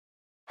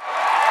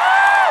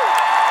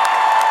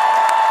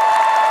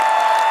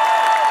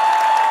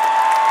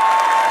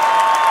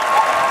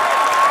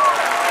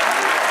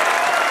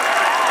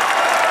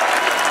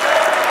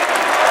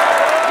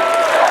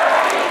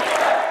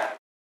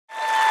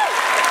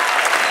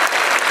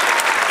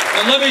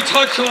And let me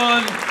touch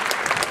on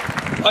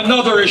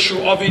another issue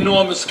of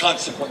enormous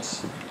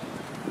consequence.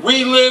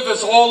 We live,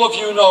 as all of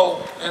you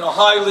know, in a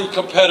highly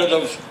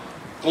competitive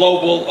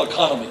global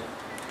economy.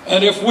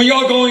 And if we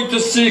are going to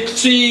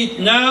succeed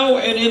now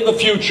and in the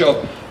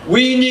future,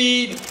 we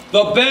need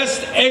the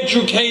best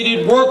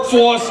educated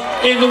workforce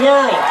in the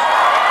world.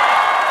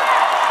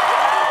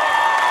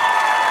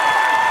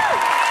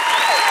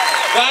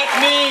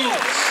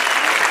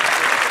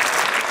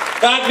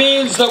 That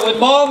means that when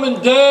mom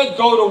and dad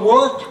go to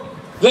work,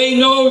 they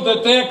know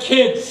that their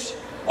kids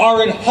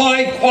are in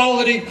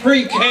high-quality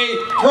pre-K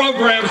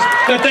programs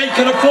that they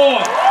can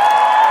afford.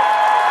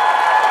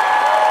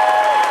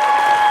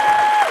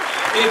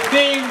 It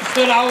means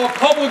that our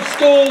public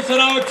schools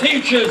and our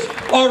teachers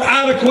are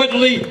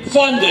adequately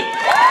funded.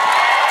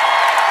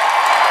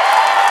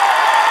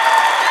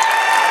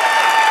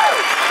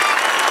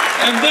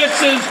 And this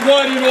is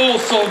what it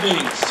also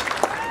means.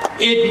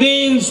 It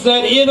means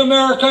that in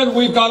America, and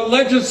we've got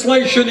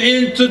legislation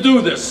in to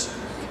do this,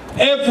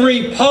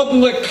 every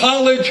public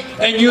college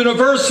and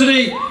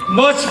university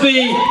must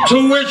be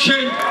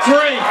tuition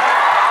free.